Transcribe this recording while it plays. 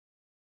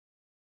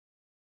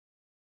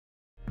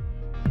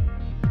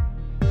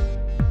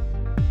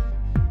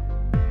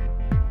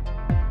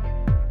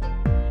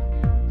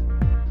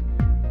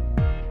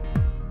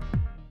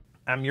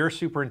I'm your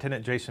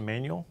Superintendent Jason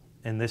Manuel,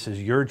 and this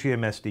is your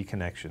GMSD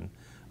Connection,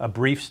 a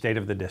brief state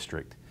of the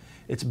district.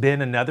 It's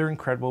been another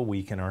incredible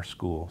week in our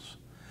schools.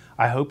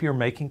 I hope you're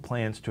making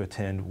plans to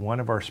attend one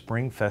of our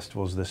spring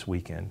festivals this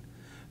weekend: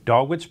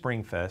 Dogwood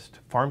Spring Fest,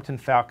 Farmington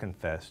Falcon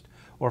Fest,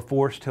 or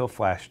Forest Hill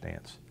Flash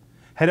Dance.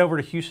 Head over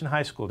to Houston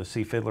High School to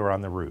see Fiddler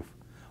on the Roof.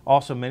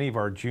 Also, many of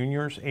our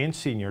juniors and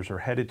seniors are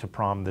headed to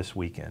prom this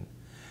weekend.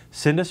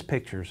 Send us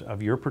pictures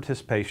of your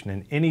participation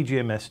in any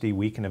GMSD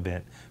weekend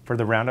event for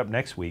the roundup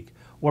next week,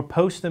 or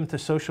post them to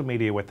social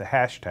media with the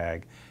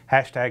hashtag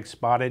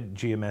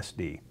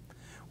 #SpottedGMSD.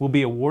 We'll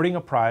be awarding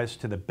a prize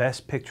to the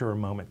best picture or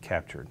moment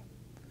captured.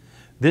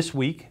 This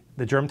week,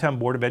 the Germantown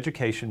Board of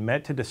Education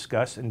met to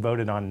discuss and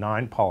voted on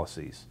 9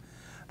 policies.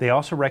 They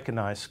also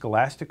recognized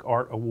Scholastic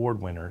Art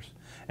Award winners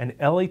and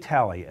Ellie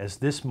Talley as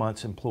this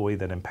month's Employee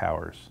That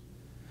Empowers.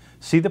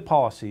 See the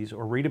policies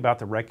or read about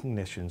the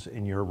recognitions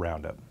in your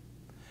roundup.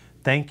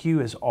 Thank you,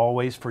 as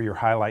always, for your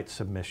highlight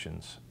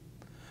submissions.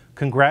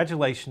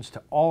 Congratulations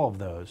to all of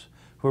those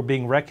who are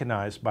being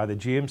recognized by the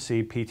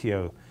GMC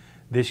PTO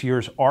this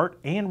year's art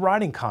and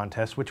writing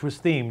contest, which was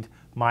themed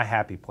My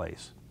Happy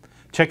Place.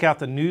 Check out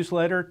the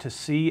newsletter to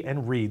see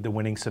and read the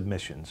winning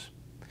submissions.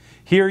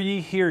 Hear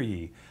ye, hear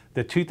ye.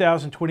 The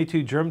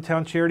 2022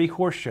 Germantown Charity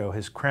Horse Show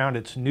has crowned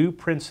its new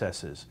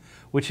princesses,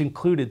 which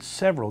included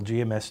several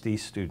GMSD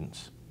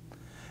students.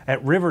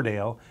 At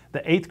Riverdale,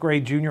 the 8th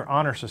grade Junior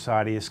Honor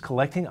Society is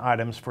collecting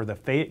items for the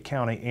Fayette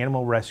County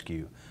Animal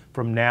Rescue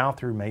from now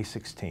through May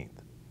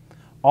 16th.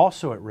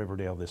 Also at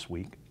Riverdale this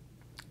week,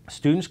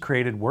 students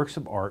created works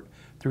of art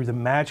through the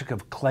magic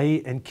of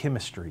clay and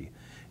chemistry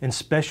in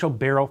special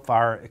barrel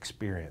fire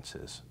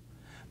experiences.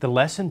 The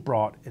lesson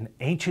brought an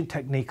ancient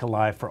technique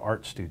alive for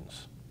art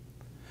students.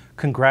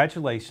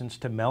 Congratulations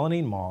to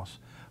Melanie Moss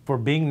for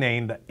being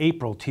named the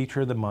April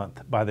Teacher of the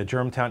Month by the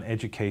Germantown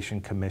Education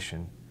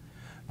Commission.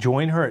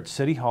 Join her at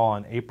City Hall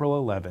on April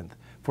 11th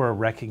for a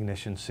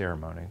recognition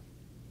ceremony.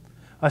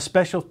 A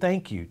special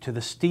thank you to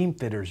the Steam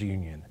Fitters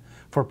Union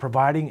for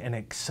providing an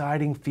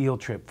exciting field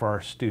trip for our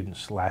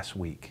students last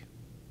week.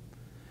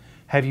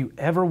 Have you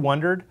ever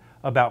wondered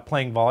about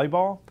playing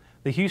volleyball?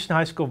 The Houston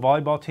High School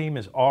volleyball team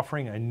is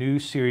offering a new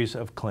series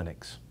of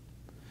clinics.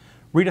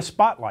 Read a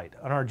spotlight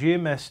on our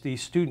GMSD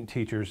student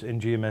teachers in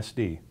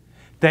GMSD.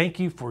 Thank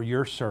you for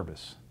your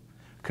service.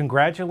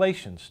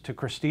 Congratulations to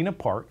Christina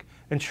Park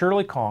and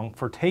Shirley Kong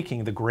for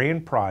taking the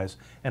grand prize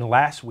in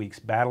last week's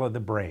Battle of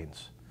the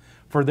Brains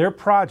for their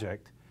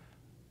project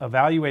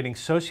evaluating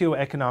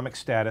socioeconomic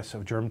status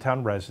of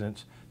Germantown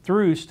residents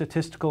through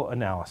statistical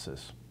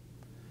analysis.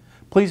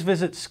 Please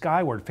visit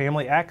Skyward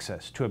Family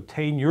Access to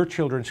obtain your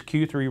children's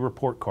Q3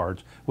 report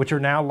cards, which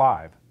are now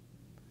live.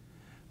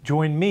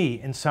 Join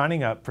me in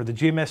signing up for the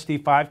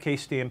GMSD 5K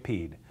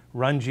Stampede,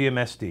 Run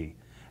GMSD.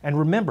 And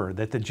remember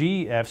that the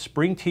GEF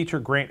Spring Teacher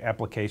Grant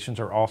applications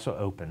are also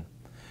open.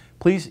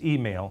 Please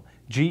email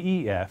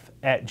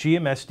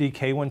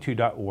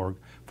gef@gmsdk12.org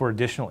for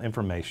additional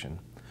information,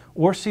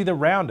 or see the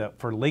roundup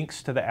for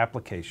links to the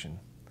application.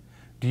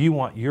 Do you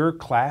want your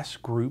class,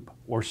 group,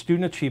 or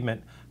student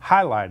achievement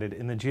highlighted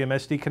in the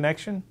GMSD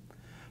Connection?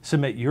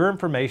 Submit your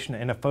information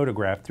and a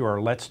photograph through our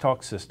Let's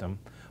Talk system,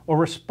 or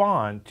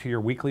respond to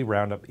your weekly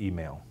roundup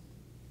email.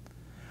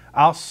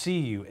 I'll see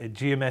you at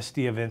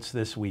GMSD events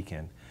this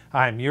weekend.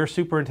 I am your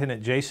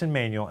Superintendent Jason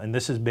Manuel, and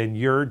this has been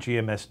your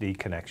GMSD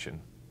Connection.